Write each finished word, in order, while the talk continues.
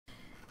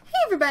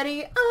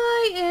everybody,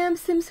 I am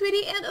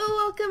simsweetie and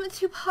welcome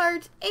to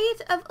part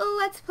 8 of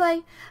Let's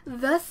Play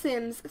The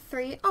Sims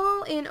 3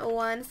 all in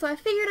one. So I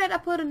figured I'd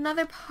upload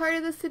another part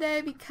of this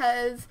today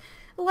because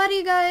a lot of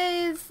you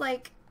guys,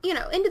 like, you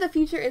know, Into the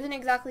Future isn't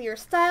exactly your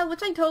style,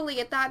 which I totally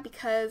get that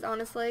because,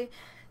 honestly,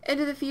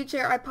 Into the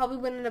Future I probably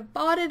wouldn't have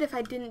bought it if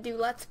I didn't do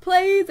Let's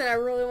Plays and I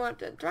really want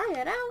to try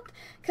it out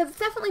because it's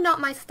definitely not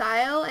my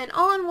style, and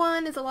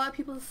all-in-one is a lot of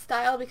people's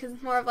style because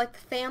it's more of like the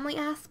family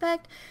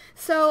aspect.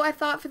 So I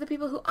thought for the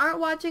people who aren't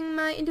watching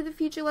my Into the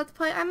Future Let's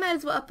Play, I might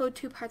as well upload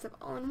 2 parts of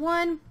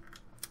all-in-one.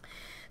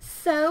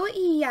 So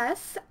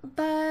yes,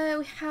 but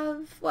we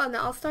have, well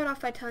no, I'll start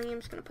off by telling you, I'm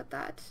just going to put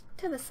that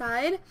to the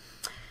side,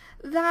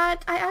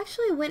 that I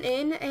actually went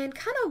in and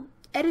kind of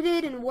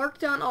edited and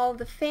worked on all of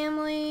the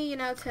family, you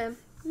know, to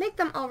make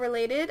them all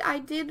related. I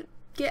did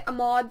get a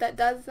mod that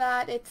does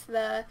that. It's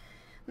the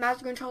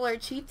Master Controller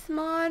Cheats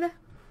mod.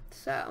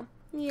 So,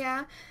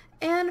 yeah.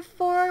 And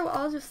well,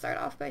 I'll just start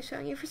off by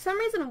showing you. For some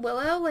reason,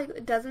 Willow, like,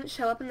 it doesn't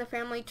show up in the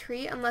family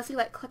tree unless you,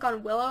 like, click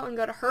on Willow and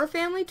go to her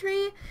family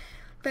tree.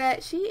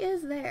 But she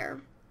is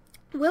there.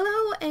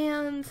 Willow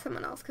and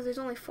someone else, because there's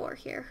only 4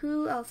 here.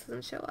 Who else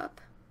doesn't show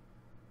up?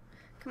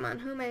 Come on,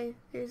 who am I?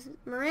 There's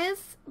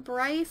Mariz,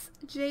 Bryce,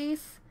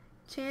 Jace,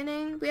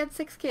 Channing. We had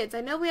 6 kids.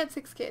 I know we had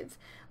 6 kids.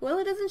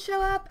 Willow doesn't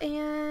show up,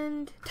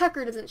 and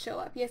Tucker doesn't show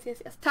up. Yes.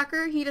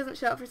 Tucker, he doesn't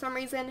show up for some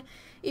reason,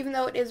 even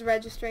though it is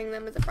registering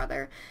them as a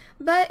brother.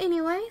 But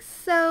anyway,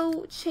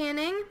 so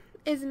Channing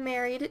is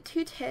married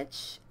to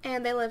Titch,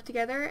 and they live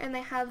together, and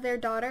they have their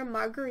daughter,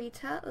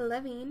 Margarita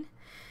Levine.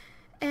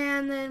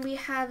 And then we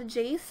have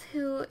Jace,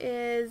 who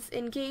is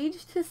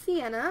engaged to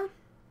Sienna.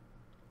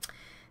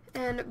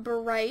 And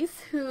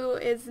Bryce, who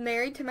is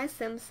married to my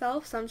sim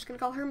self, so I'm just going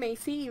to call her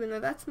Macy, even though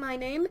that's my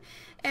name.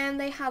 And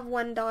they have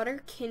 1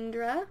 daughter,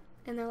 Kendra,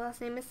 and their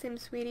last name is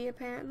simsweetie,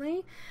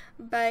 apparently.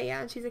 But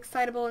yeah, she's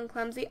excitable and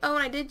clumsy. Oh,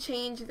 and I did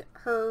change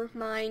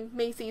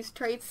Macy's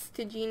traits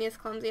to genius,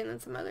 clumsy, and then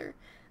some other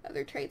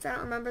traits. I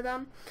don't remember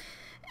them.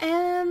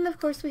 And, of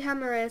course, we have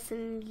Mariz,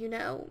 and you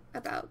know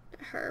about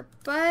her.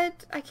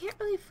 But I can't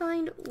really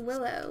find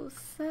Willow,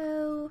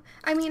 so,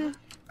 I mean,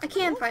 I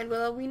can find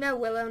Willow. We know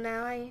Willow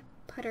now. I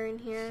put her in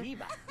here,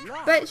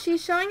 but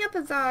she's showing up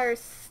as our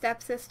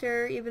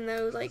stepsister, even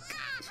though, like,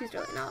 she's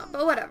really not,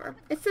 but whatever.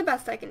 It's the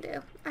best I can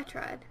do. I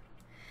tried.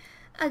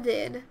 I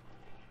did.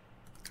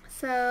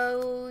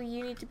 So,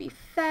 you need to be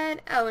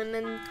fed. Oh, and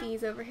then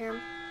these over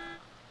here.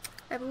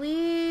 I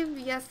believe,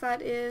 yes,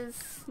 that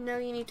is, no,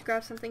 you need to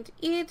grab something to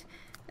eat,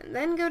 and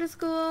then go to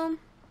school.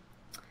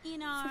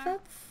 So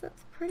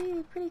that's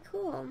pretty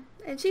cool.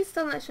 And she's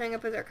still not showing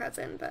up as her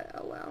cousin, but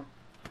oh well.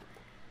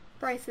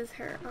 Bryce is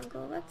her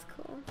uncle. That's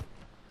cool.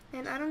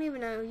 And I don't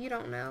even know, you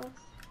don't know.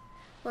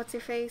 What's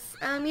your face?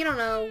 You don't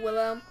know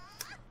Willow.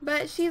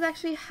 But she's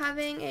actually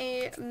having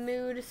a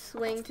mood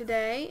swing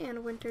today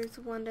in Winter's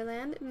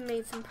Wonderland.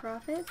 Made some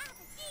profits.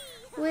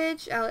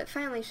 Which, oh, it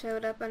finally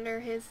showed up under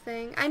his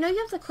thing. I know you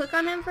have to click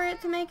on him for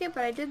it to make it,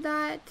 but I did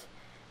that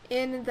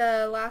in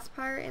the last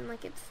part and,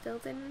 like, it still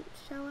didn't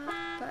show up.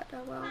 But,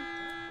 oh well.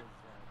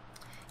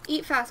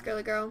 Eat fast,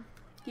 girly girl.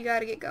 You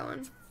gotta get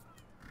going.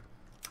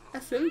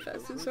 A Sim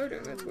Fest is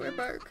starting at Square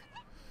Park.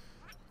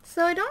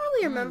 So I don't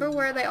really remember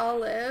where they all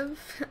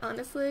live,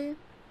 honestly.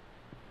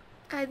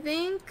 I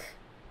think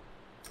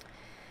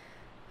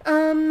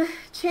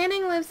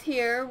Channing lives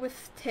here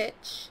with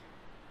Titch.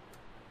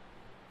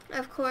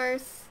 Of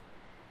course,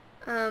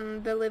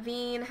 the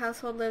Levine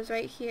household lives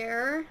right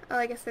here. Oh,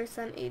 I guess their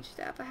son aged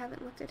up. I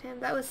haven't looked at him.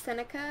 That was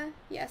Seneca.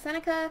 Yeah,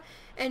 Seneca.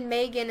 And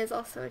Megan is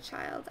also a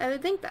child. I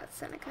would think that's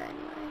Seneca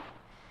anyway.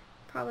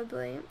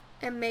 Probably.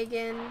 And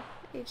Megan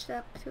aged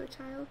up to a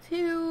child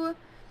too.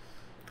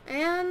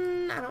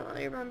 And I don't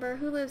really remember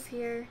who lives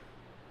here.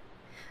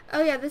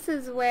 Oh yeah, this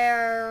is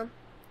where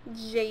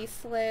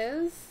Jace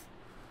lives.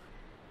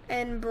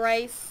 And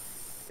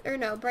Bryce, or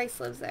no, Bryce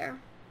lives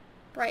there.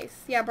 Bryce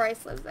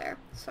lives there.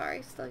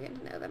 Sorry, still getting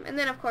to know them. And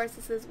then of course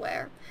this is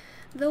where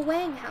the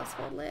Wang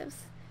household lives.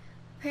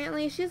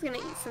 Apparently she's gonna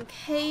eat some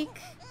cake.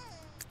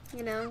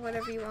 You know,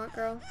 whatever you want,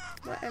 girl.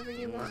 Whatever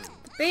you want.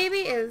 The baby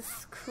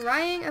is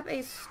crying up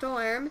a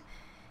storm.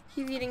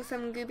 He's eating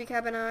some goopy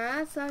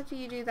carbonara, so after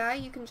you do that,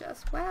 you can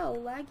just, wow,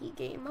 laggy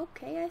game.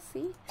 Okay, I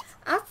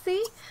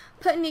see.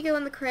 Put Nico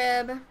in the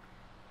crib.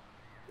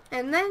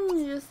 And then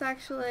you just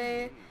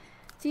actually,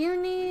 do you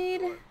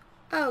need,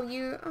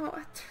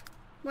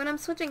 when I'm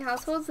switching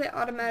households, they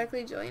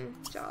automatically join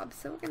jobs,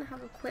 so we're going to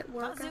have a quit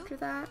work after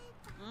that.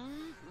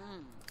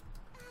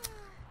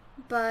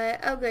 But,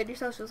 oh good, your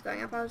social's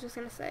going up. I was just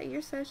going to say,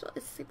 your social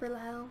is super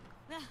low.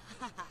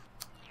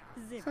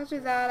 So after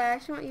that, I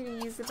actually want you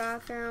to use the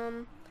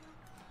bathroom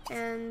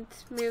and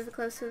move the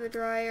clothes to the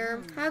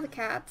dryer. How are the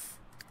cats?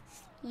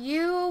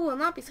 You will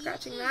not be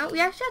scratching that. We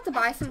actually have to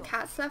buy some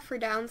cat stuff for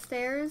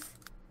downstairs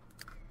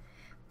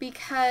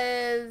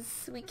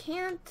because we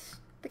can't,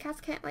 the cats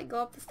can't, like,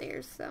 go up the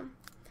stairs, so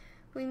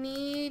we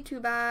need to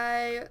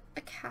buy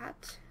a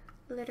cat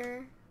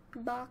litter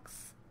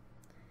box.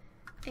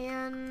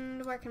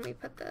 And where can we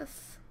put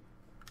this?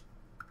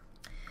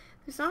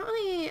 There's not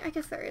really, I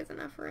guess there is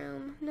enough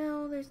room.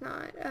 No, there's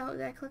not. Oh,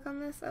 did I click on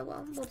this? Oh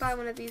well, we'll buy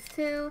one of these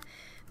too.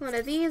 One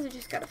of these, we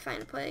just gotta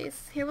find a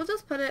place. Here, we'll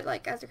just put it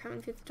like as you're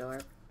coming through the door.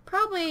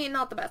 Probably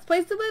not the best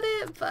place to put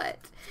it, but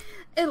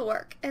it'll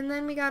work. And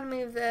then we gotta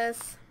move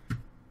this.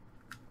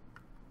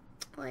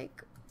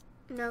 Like,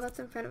 no, that's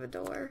in front of a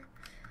door.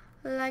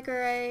 Like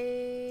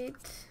right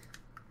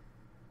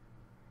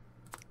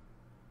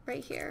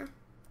here.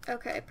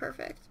 Okay,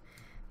 perfect.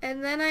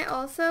 And then I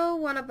also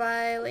want to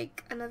buy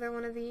like another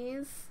one of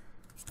these.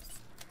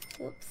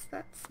 Whoops,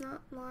 that's not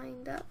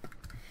lined up.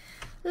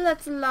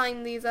 Let's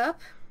line these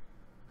up.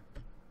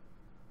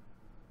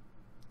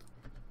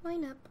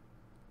 Line up.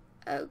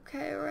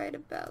 Okay, right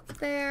about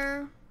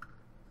there.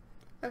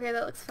 Okay,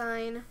 that looks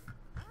fine.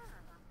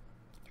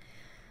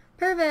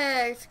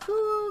 Perfect.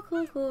 Cool,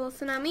 cool, cool.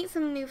 So now meet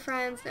some new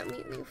friends. No,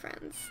 meet new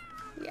friends.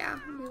 Yeah,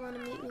 we want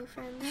to meet new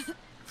friends.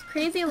 It's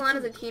crazy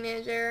Alana's a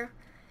teenager.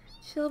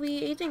 She'll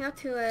be aging up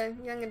to a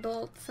young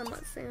adult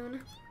somewhat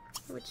soon,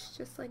 which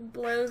just like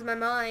blows my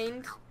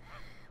mind.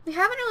 We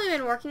haven't really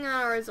been working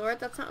on our resort.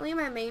 That's not really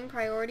my main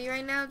priority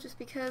right now, just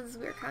because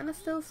we're kind of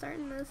still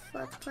starting this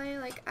Let's Play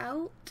like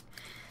out.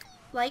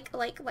 I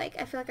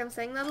feel like I'm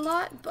saying that a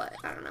lot, but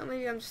I don't know.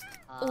 Maybe I'm just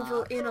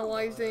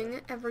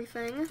overanalyzing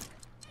everything.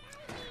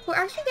 We're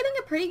actually getting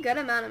a pretty good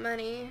amount of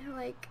money,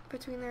 like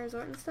between the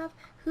resort and stuff.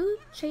 Who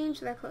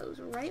changed their clothes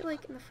right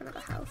like in the front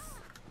of the house?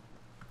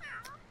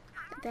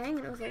 Dang,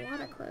 it was a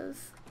lot of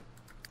clothes.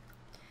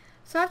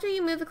 So after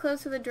you move the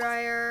clothes to the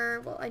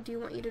dryer, well, I do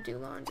want you to do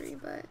laundry,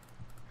 but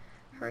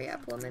hurry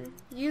up, woman.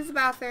 Use the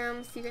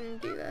bathroom so you can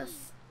do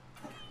this.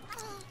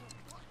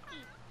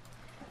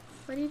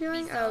 What are you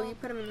doing? Oh, you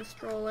put him in the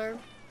stroller.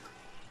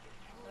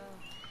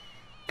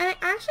 And I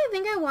actually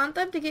think I want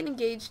them to get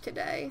engaged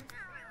today.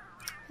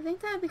 I think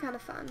that would be kind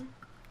of fun.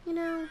 You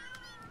know?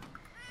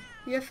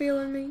 You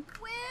feeling me?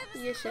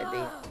 You should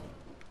be.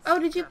 Oh,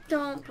 did you?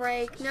 Don't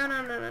break. No,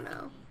 no, no, no,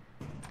 no.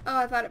 Oh,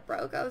 I thought it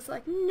broke. I was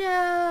like,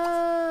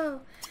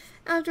 no.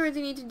 Afterwards,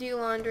 you need to do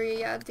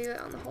laundry. Yeah, do it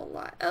on the whole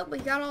lot. Oh, we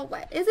got all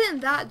wet. Isn't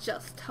that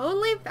just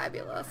totally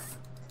fabulous?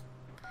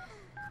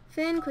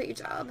 Finn, quit your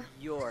job.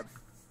 Yeah,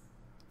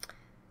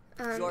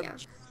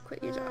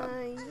 quit your job.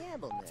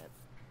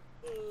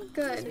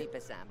 Good.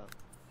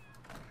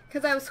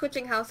 Because I was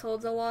switching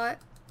households a lot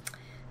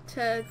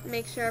to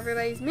make sure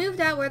everybody's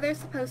moved out where they're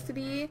supposed to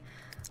be.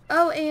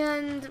 Oh,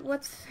 and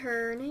what's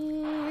her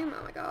name?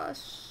 Oh my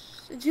gosh.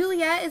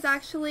 Juliet is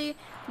actually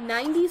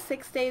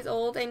 96 days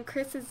old, and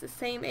Chris is the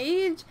same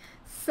age,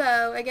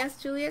 so I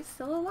guess Juliet's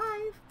still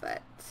alive,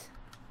 but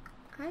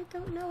I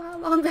don't know how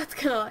long that's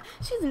gonna last.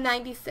 She's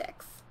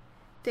 96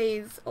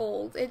 days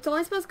old. It's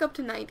only supposed to go up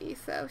to 90,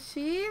 so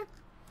she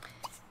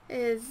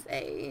is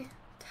a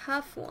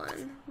tough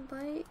one.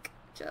 Like,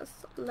 just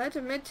let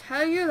me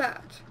tell you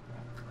that.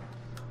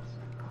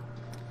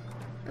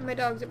 And my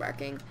dogs are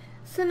barking.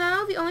 So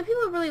now the only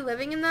people really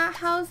living in that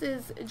house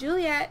is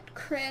Juliet,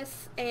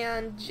 Chris,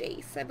 and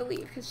Jace, I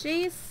believe. Because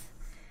Jace,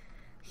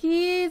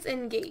 he's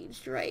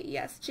engaged, right?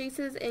 Yes, Jace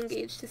is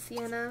engaged to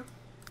Sienna.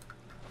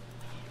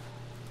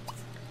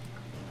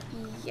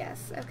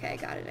 Yes, okay, I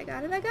got it, I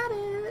got it, I got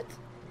it.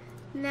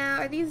 Now,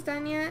 are these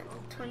done yet?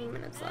 20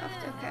 minutes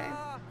left, okay.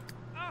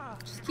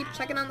 Just keep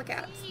checking on the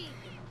cats.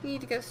 You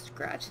need to go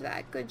scratch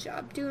that. Good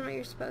job, doing what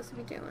you're supposed to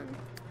be doing.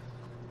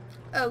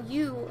 Oh,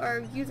 you are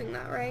using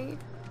that, right?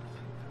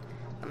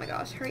 Oh my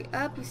gosh, hurry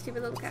up, you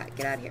stupid little cat.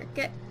 Get out of here.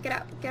 Get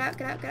out, get out,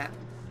 get out, get out.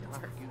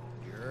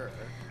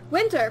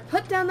 Winter,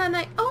 put down that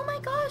knife. Oh my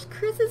gosh,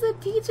 Chris is a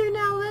teacher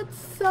now. That's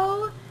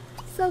so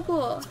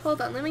cool.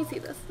 Hold on, let me see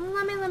this.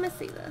 Let me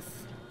see this.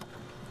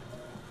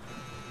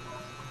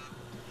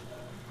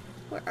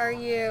 Where are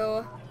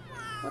you?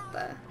 What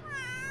the?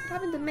 What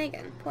happened to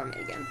Megan? Poor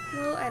Megan.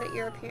 We'll edit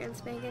your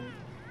appearance, Megan.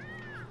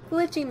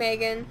 Glitchy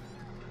Megan.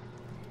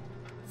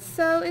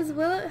 So is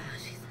Willow...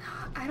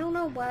 I don't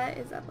know what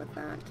is up with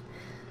that.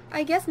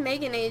 I guess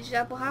Megan aged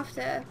up. We'll have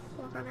to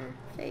work on her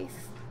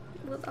face.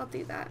 I'll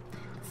do that.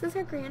 This is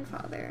her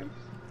grandfather.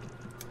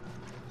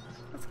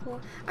 That's cool.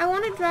 I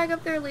want to drag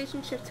up their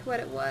relationship to what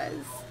it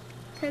was,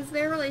 because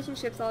their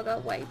relationships all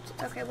got wiped.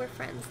 Okay, we're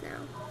friends now.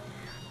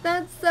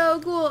 That's so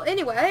cool.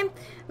 Anyway,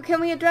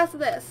 can we address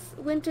this?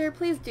 Winter,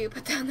 please do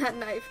put down that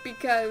knife,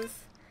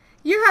 because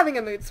you're having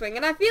a mood swing,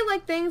 and I feel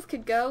like things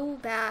could go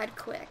bad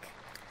quick.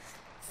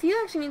 So you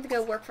actually need to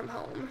go work from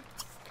home,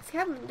 because you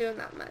haven't been doing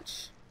that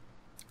much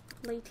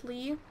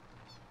lately.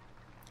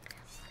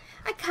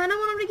 I kind of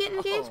want them to get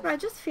engaged, but I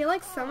just feel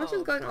like so much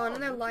is going on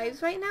in their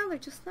lives right now, they're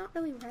just not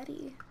really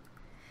ready.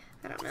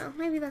 I don't know.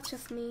 Maybe that's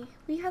just me.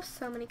 We have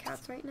so many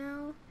cats right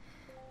now.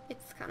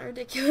 It's kind of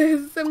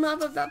ridiculous. So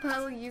mop up that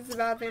puddle, use the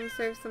bathroom,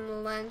 serve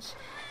some lunch.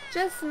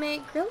 Just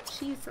make grilled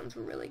cheese. Sounds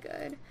really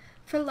good.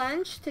 For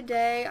lunch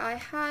today, I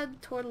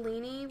had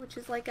tortellini, which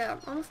is like a,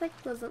 almost like,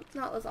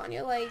 not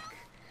lasagna, like,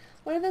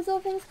 what are those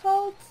little things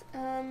called?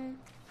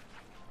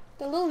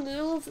 The little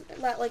noodles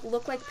that like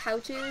look like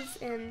pouches,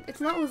 and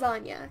it's not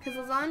lasagna, because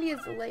lasagna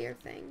is the layer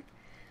thing.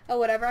 Oh,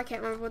 whatever, I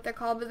can't remember what they're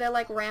called, but they're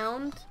like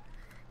round.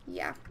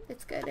 Yeah,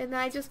 it's good. And then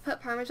I just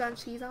put Parmesan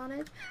cheese on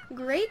it.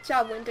 Great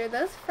job, Winter.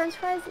 Those french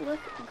fries look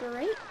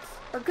great.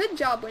 Or good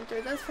job,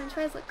 Winter. Those french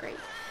fries look great.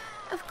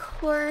 Of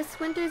course,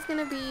 Winter's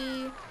gonna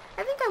be...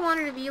 I think I want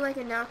her to be like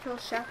a natural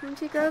chef when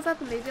she grows up,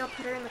 and maybe I'll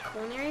put her in the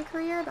culinary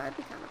career. That'd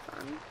be kind of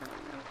fun. I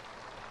don't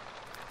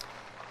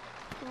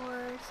know.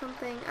 Or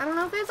something. I don't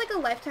know if there's like a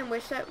lifetime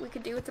wish that we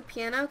could do with the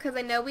piano, because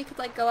I know we could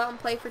like go out and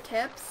play for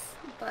tips,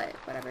 but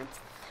whatever.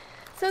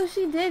 So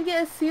she did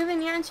get a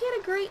souvenir, and she had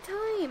a great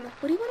time.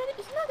 What do you want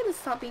to do? You're not going to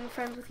stop being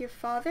friends with your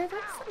father.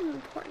 That's something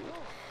important.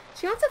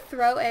 She wants to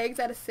throw eggs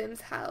at a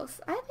Sim's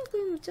house. I think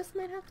we just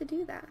might have to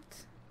do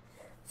that.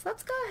 So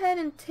let's go ahead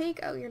and take...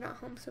 Oh, you're not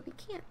home, so we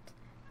can't.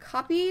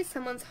 Copy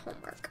someone's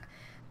homework.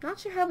 I'm not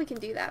sure how we can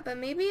do that, but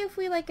maybe if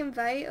we, like,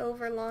 invite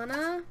over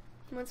Lana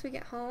once we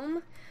get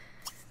home.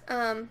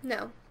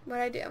 No.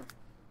 What'd I do?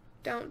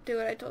 Don't do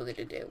what I told you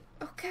to do.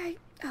 Okay.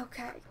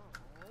 Okay.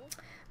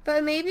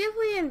 But maybe if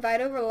we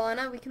invite over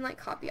Lana, we can, like,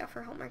 copy off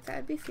her homework. That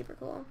would be super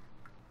cool.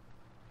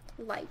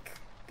 Like.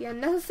 The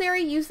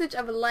unnecessary usage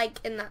of like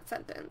in that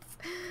sentence.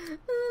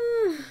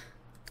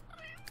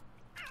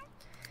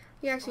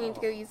 You actually need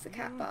to go use the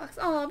cat box.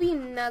 Oh, be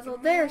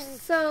nuzzled. They're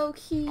so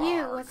cute.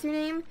 What's your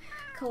name?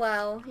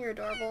 Kalel. You're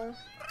adorable.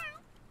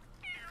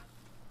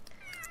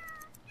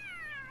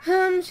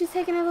 She's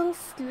taking her little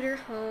scooter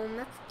home.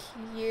 That's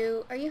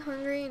cute. Are you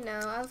hungry? No,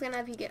 I was gonna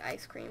have you get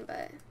ice cream,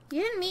 but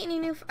you didn't meet any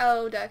new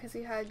oh, duh, because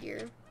you had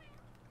your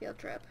field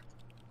trip.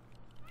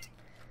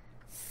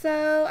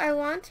 So, I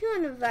want to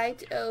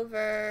invite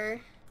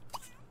over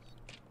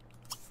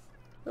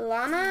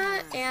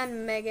Lana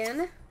and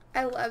Megan.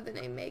 I love the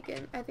name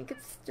Megan. I think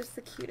it's just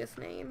the cutest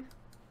name.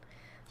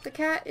 The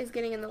cat is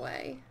getting in the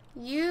way.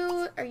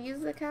 Are you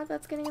the cat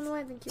that's getting in the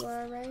way? I think you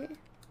are, right?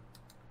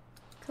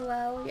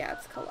 Kalel? Yeah,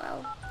 it's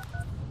Kalel.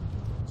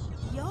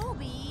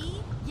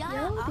 Yobi!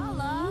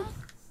 Yobi.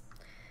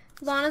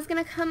 Lana's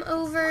gonna come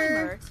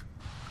over.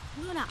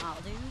 Luna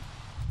Aldu.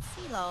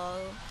 Silo.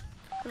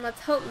 And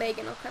let's hope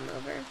Megan will come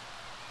over.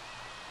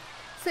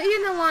 So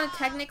even though Lana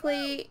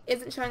technically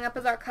isn't showing up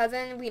as our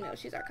cousin, we know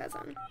she's our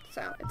cousin.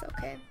 So it's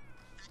okay.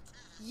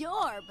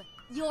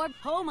 Yorb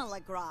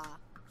Pomalagra.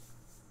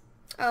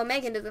 Oh,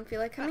 Megan doesn't feel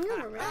like coming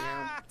over right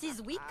now.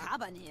 Tis we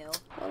Cabanu.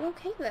 Well,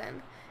 okay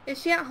then.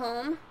 Is she at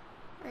home?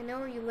 I know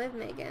where you live,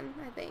 Megan,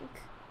 I think.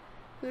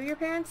 Who are your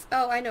parents?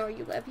 Oh, I know where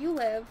you live. You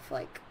live,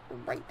 like,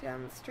 right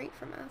down the street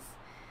from us.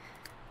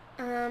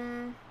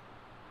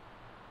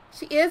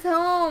 She is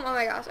home. Oh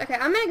my gosh. Okay,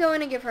 I'm gonna go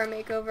in and give her a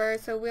makeover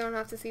so we don't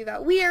have to see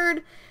that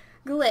weird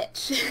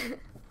glitch.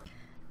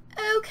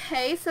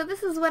 Okay, so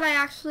this is what I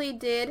actually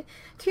did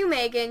to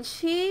Megan.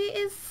 She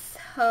is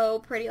so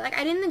pretty. Like,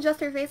 I didn't adjust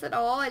her face at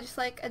all. I just,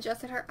 like,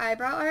 adjusted her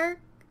eyebrow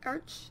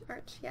arch,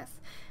 yes.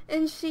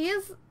 And she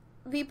is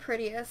the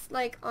prettiest.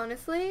 Like,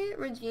 honestly,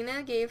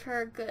 Regina gave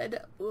her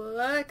good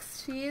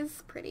looks. She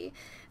is pretty.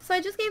 So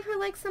I just gave her,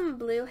 like, some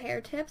blue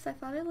hair tips. I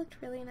thought it looked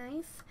really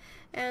nice.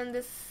 And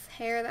this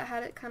hair that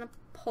had it kind of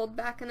pulled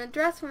back in a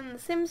dress from the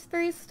Sims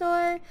 3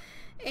 store.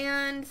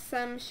 And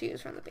some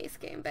shoes from the base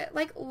game. But,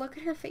 like, look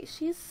at her face.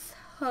 She's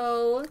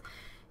so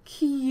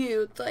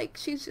cute. Like,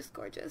 she's just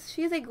gorgeous.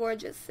 She's a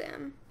gorgeous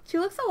Sim. She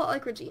looks a lot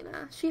like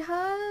Regina. She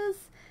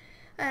has,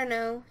 I don't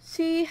know,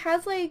 she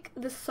has, like,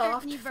 the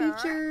soft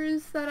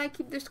features that I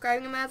keep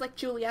describing them as, like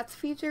Juliet's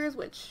features,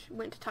 which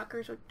went to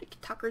Tucker's, or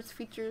Tucker's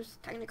features,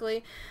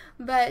 technically.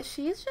 But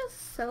she's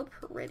just so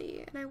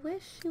pretty. And I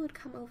wish she would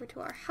come over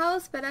to our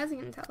house, but as you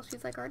can tell,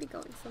 she's, like, already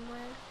going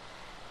somewhere.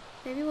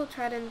 Maybe we'll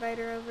try to invite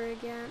her over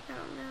again. I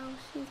don't know.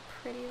 She's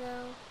pretty,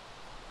 though.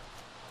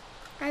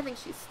 I think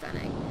she's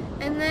stunning.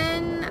 And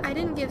then, I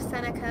didn't give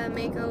Seneca a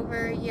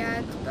makeover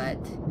yet, but,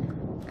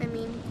 I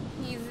mean,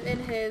 he's in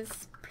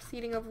his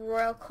proceeding of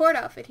royal court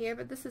outfit here,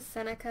 but this is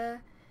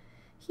Seneca.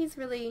 He's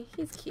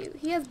cute.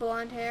 He has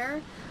blonde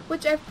hair,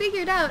 which I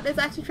figured out is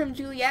actually from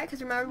Juliet,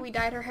 because remember we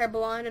dyed her hair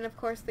blonde, and of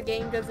course the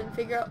game doesn't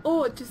figure out,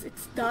 oh,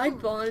 it's dyed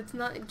blonde, it's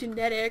not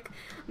genetic,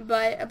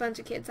 but a bunch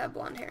of kids have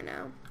blonde hair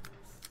now.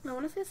 I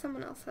want to say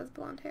someone else has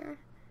blonde hair.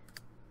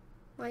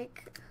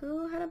 Like,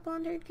 who had a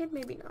blonde-haired kid?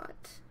 Maybe not.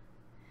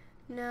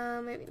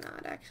 No, maybe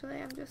not,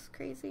 actually. I'm just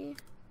crazy.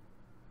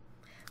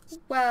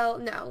 Well,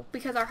 no,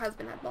 because our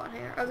husband had blonde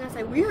hair. I was going to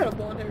say we had a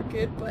blonde-haired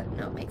kid, but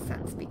no, it makes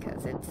sense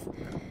because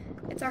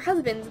it's our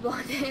husband's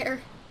blonde hair.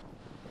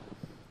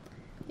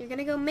 You're going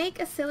to go make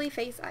a silly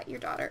face at your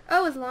daughter.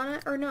 Oh, is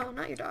Lana, or no,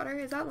 not your daughter.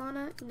 Is that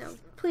Lana? No,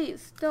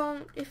 please,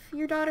 don't. If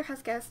your daughter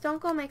has guests,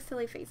 don't go make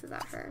silly faces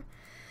at her.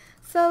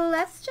 So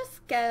let's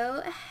just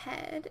go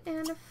ahead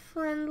and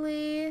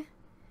friendly,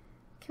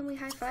 can we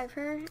high five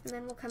her? And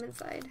then we'll come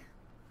inside.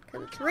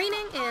 Because it's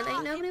raining and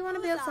ain't nobody want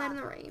to be outside in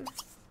the rain.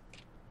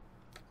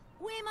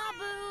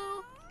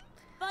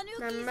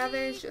 My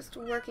mother's just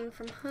working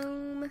from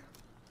home.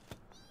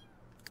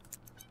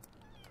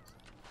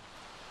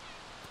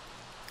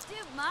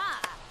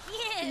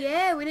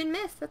 Yeah, we didn't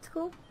miss. That's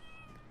cool.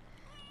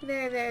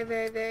 Very, very,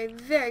 very, very,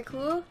 very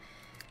cool.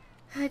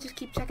 I just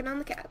keep checking on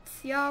the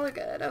cats. Y'all are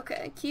good.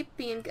 Okay, keep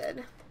being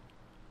good.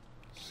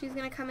 She's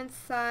gonna come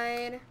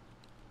inside.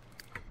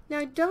 Now,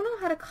 I don't know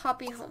how to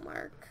copy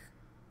homework.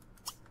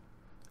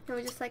 Can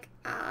we just, like,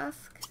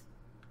 ask?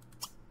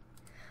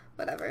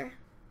 Whatever.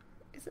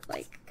 Is it,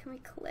 like, can we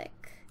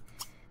click?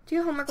 Do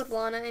you homework with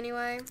Lana,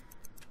 anyway?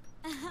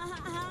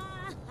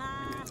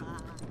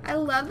 I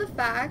love the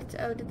fact...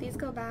 Oh, did these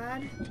go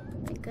bad?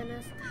 Thank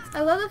goodness. I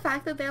love the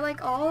fact that they're,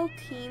 like, all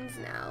teens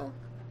now.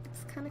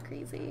 It's kind of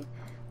crazy.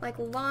 Like,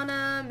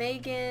 Lana,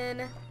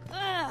 Megan...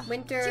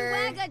 Winter.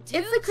 It's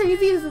the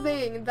craziest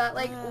thing that,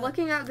 like,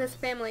 looking at this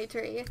family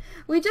tree,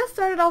 we just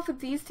started off with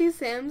these two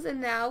Sims,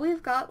 and now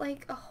we've got,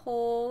 like, a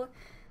whole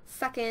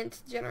second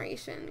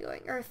generation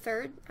going, or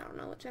third, I don't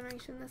know what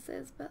generation this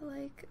is, but,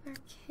 like, our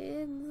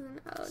kids,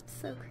 and oh, it's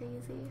so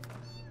crazy.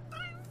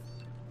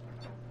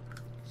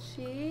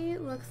 She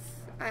looks,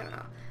 I don't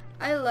know,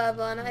 I love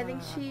Lana. I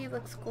think she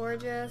looks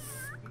gorgeous.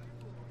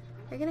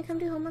 Are you gonna come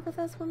do homework with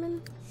us,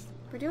 woman?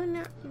 We're doing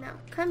no,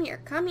 come here,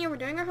 we're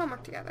doing our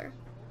homework together.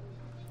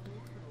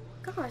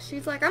 Gosh,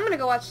 she's like, I'm gonna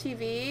go watch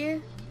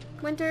TV.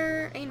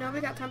 Winter, ain't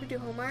nobody got time to do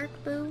homework,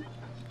 boo.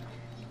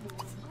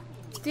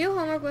 Do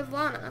homework with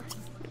Lana.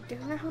 We're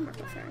doing our homework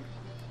with her.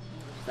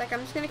 She's like, I'm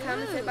just gonna come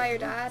and sit by your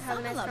dad, have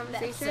a nice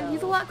conversation.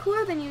 He's a lot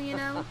cooler than you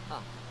know.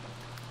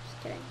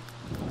 Just kidding.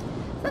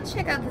 So let's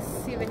check out this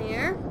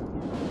souvenir.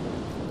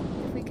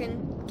 If we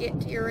can get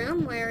to your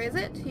room. Where is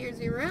it? Here's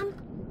your room.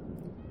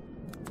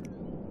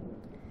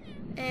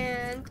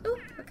 And, ooh,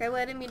 okay,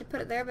 well I didn't mean to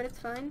put it there, but it's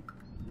fine.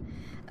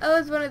 Oh,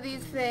 it's one of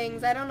these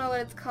things. I don't know what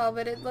it's called,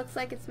 but it looks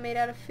like it's made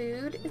out of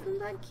food. Isn't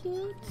that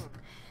cute?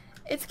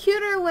 It's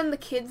cuter when the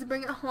kids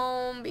bring it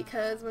home,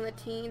 because when the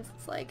teens,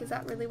 it's like, is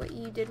that really what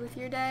you did with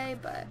your day?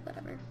 But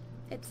whatever.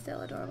 It's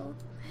still adorable.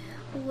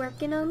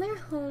 Working on their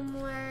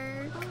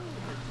homework.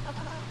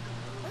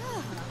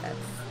 That's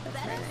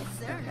very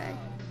nice. Okay.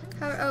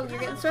 Oh, you're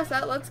getting stressed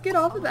out. Let's get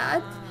off of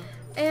that.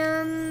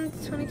 And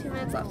 22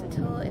 minutes left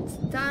until it's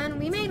done.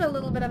 We made a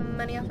little bit of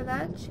money off of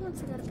that. She wants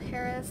to go to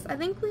Paris. I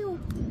think we'll...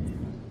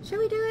 Should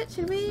we do it?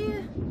 Should we?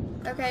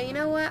 Okay, you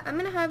know what? I'm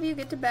gonna have you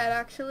get to bed,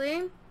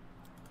 actually.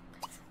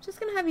 Just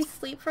gonna have you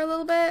sleep for a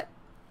little bit.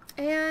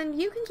 And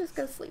you can just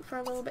go sleep for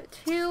a little bit,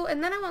 too.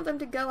 And then I want them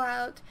to go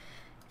out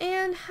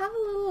and have a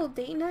little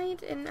date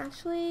night. And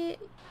actually,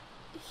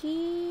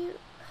 should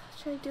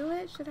I do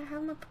it? Should I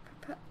have him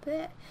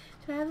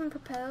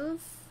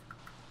propose?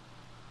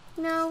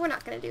 No, we're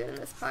not going to do it in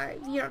this part.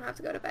 You don't have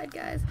to go to bed,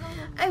 guys.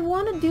 I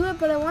want to do it,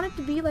 but I want it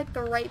to be, like,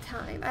 the right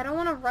time. I don't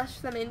want to rush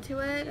them into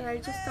it, and I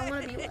just don't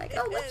want to be like,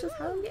 oh, let's just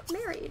have them get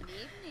married.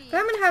 But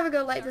I'm going to have her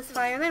go light this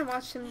fire and then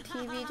watch some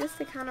TV just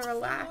to kind of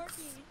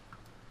relax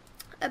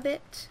a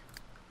bit.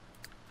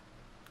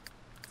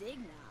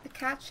 The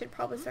cat should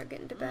probably start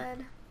getting to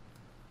bed.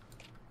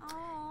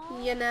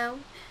 You know?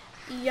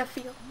 You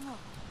feel.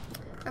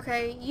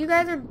 Okay, you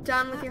guys are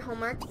done with your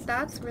homework.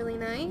 That's really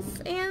nice.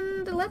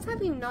 And let's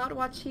have you not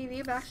watch TV,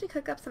 but actually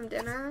cook up some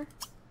dinner.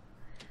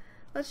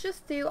 Let's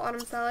just do autumn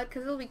salad,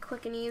 because it'll be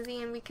quick and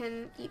easy, and we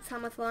can eat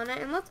some with Lana.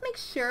 And let's make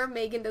sure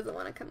Megan doesn't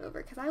want to come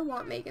over, because I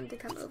want Megan to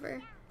come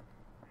over.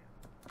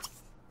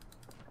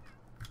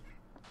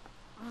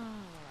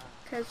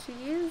 Because she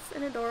is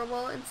an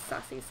adorable and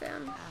sassy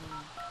Sim.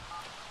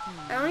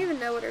 I don't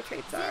even know what her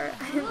traits are.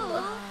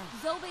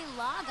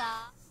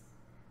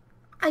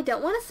 I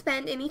don't want to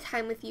spend any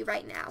time with you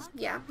right now.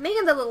 Yeah,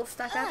 Megan's a little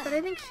stuck up, but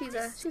I think she's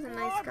a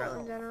nice girl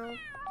in general.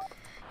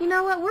 You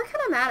know what? We're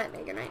kind of mad at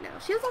Megan right now.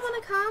 She doesn't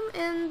want to come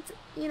and,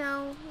 you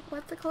know,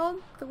 what's it called?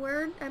 The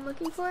word I'm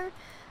looking for?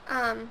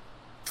 Doesn't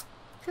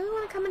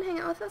want to come and hang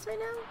out with us right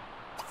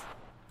now?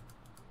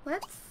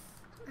 Let's...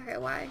 Okay,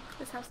 why?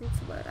 This house needs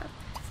to load up.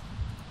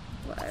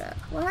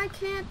 Why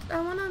can't...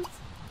 I want to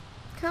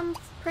come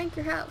prank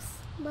your house.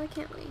 Why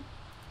can't we?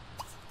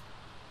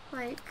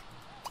 Like...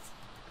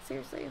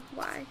 Seriously,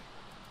 why?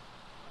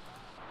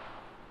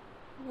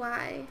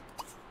 Why?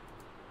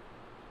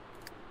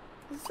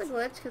 Is this a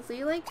glitch? Because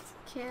we, like,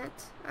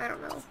 can't... I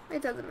don't know.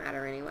 It doesn't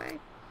matter anyway.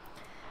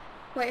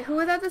 Wait, who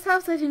was at this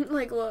house? I didn't,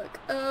 like, look.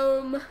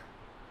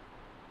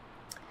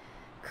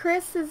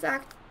 Chris is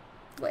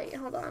Wait,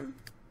 hold on.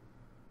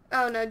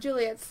 Oh, no,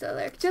 Juliet's still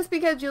there. Just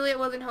because Juliet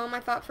wasn't home, I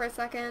thought for a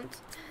second.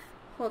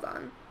 Hold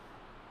on.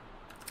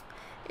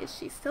 Is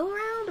she still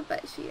around?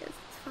 But she is.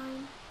 It's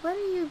fine. What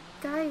are you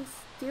guys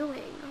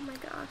doing? Oh my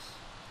gosh.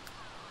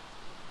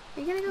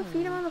 Are you gonna go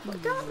feed him on the floor?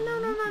 Don't,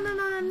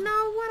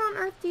 no, what on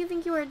earth do you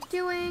think you are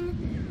doing?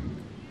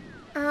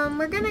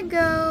 We're gonna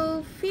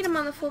go feed him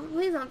on the floor, but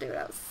please don't do it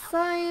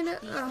outside.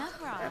 Ugh,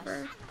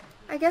 whatever.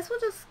 I guess we'll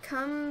just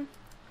come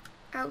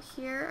out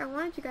here. I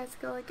wanted you guys to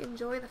go, like,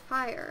 enjoy the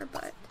fire,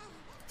 but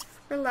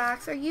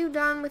relax. Are you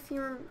done with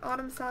your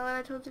autumn salad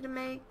I told you to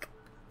make?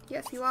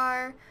 Yes, you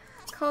are.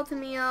 Call to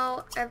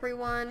meal,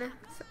 everyone,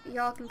 so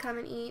y'all can come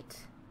and eat.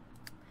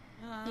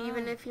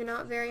 Even if you're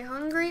not very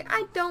hungry,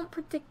 I don't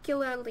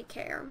particularly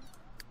care.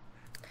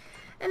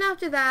 And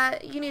after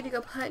that, you need to go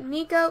put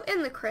Nico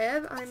in the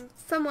crib. I'm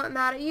somewhat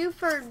mad at you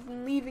for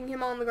leaving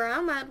him on the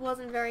ground. That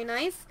wasn't very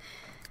nice.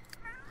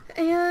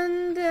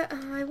 And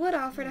I would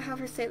offer to have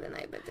her stay the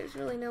night, but there's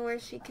really nowhere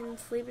she can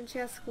sleep, and she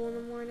has school in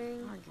the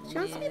morning. She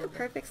wants to be the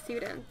perfect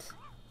student.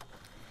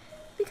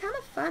 be kind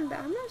of fun, but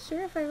I'm not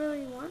sure if I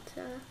really want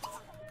to,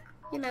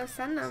 you know,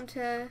 send them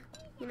to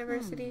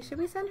university. Should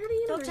we send her to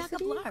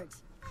university? You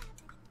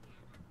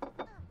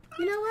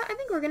know what? I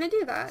think we're gonna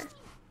do that.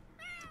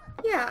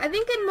 Yeah, I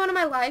think in one of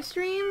my live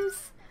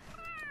streams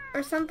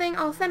or something,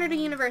 I'll send her to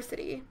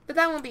university. But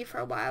that won't be for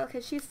a while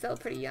because she's still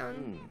pretty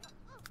young.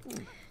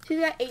 She's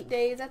got 8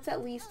 days. That's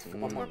at least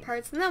 4 more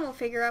parts. And then we'll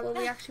figure out what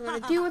we actually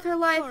want to do with her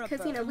life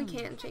because, you know, we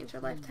can't change her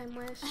lifetime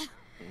wish.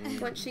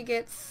 Once she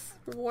gets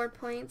reward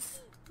points.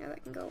 Yeah,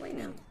 that can go away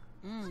now.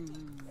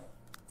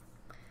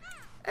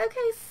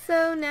 Okay,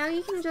 so now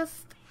you can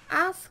just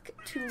ask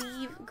to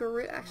leave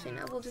group. Actually,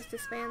 no, we'll just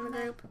disband the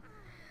group.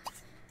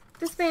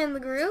 Disband the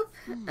group.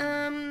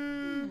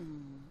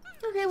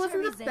 Okay, it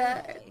wasn't the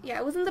best. Yeah,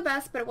 it wasn't the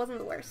best, but it wasn't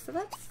the worst. So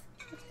that's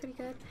pretty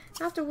good.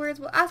 Afterwards,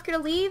 we'll ask her to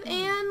leave,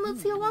 and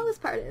let's see how long this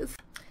part is.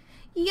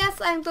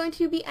 Yes, I'm going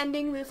to be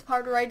ending this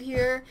part right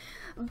here.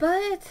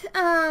 But,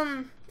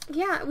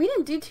 yeah, we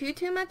didn't do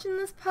too much in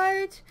this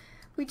part.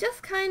 We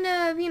just kind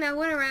of, you know,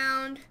 went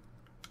around,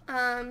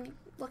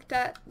 looked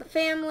at the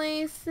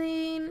family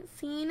scene,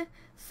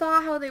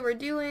 saw how they were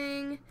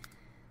doing.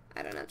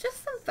 I don't know,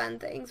 just some fun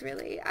things,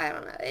 really. I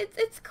don't know.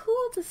 It's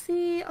cool to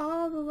see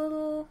all the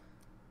little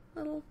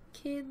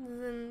kids,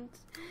 and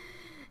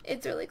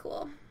it's really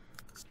cool.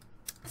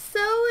 So,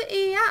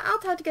 yeah, I'll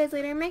talk to you guys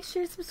later. Make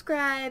sure to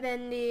subscribe,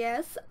 and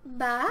yes,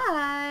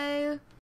 bye!